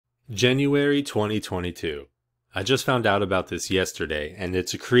January 2022. I just found out about this yesterday, and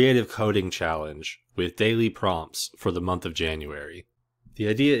it's a creative coding challenge with daily prompts for the month of January. The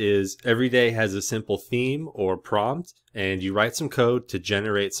idea is every day has a simple theme or prompt, and you write some code to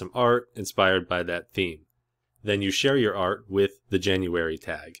generate some art inspired by that theme. Then you share your art with the January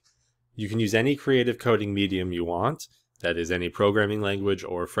tag. You can use any creative coding medium you want, that is any programming language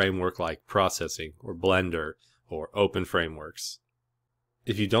or framework like Processing or Blender or Open Frameworks.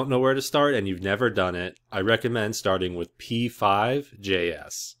 If you don't know where to start and you've never done it, I recommend starting with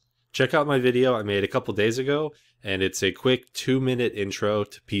P5.js. Check out my video I made a couple days ago, and it's a quick 2-minute intro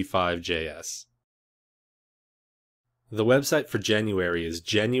to P5.js. The website for Genuary is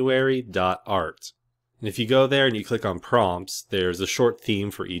genuary.art. And if you go there and you click on prompts, there's a short theme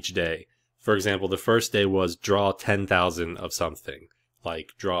for each day. For example, the first day was draw 10,000 of something,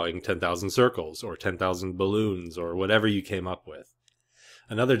 like drawing 10,000 circles or 10,000 balloons or whatever you came up with.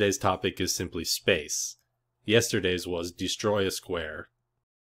 Another day's topic is simply space. Yesterday's was destroy a square.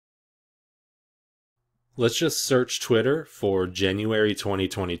 Let's just search Twitter for January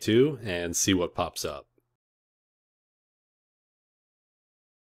 2022 and see what pops up.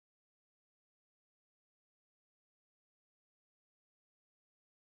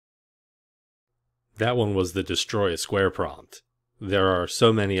 That one was the destroy a square prompt. There are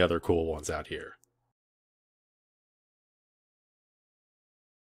so many other cool ones out here.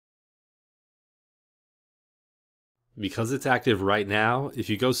 Because it's active right now, if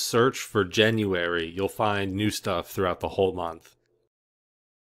you go search for January, you'll find new stuff throughout the whole month.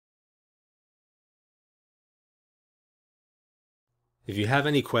 If you have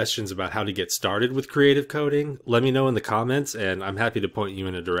any questions about how to get started with creative coding, let me know in the comments and I'm happy to point you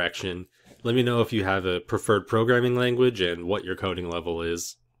in a direction. Let me know if you have a preferred programming language and what your coding level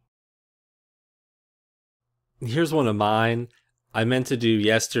is. Here's one of mine. I meant to do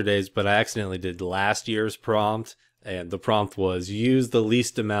yesterday's, but I accidentally did last year's prompt. And the prompt was, use the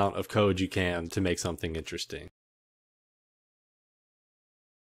least amount of code you can to make something interesting.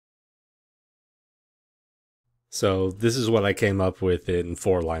 So this is what I came up with in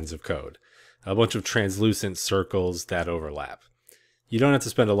 4 lines of code. A bunch of translucent circles that overlap. You don't have to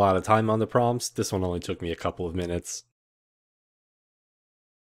spend a lot of time on the prompts. This one only took me a couple of minutes.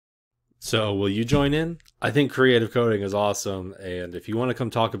 So will you join in? I think creative coding is awesome, and if you want to come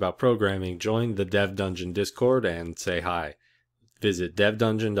talk about programming, join the Dev Dungeon Discord and say hi. Visit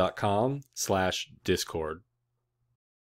devdungeon.com/discord.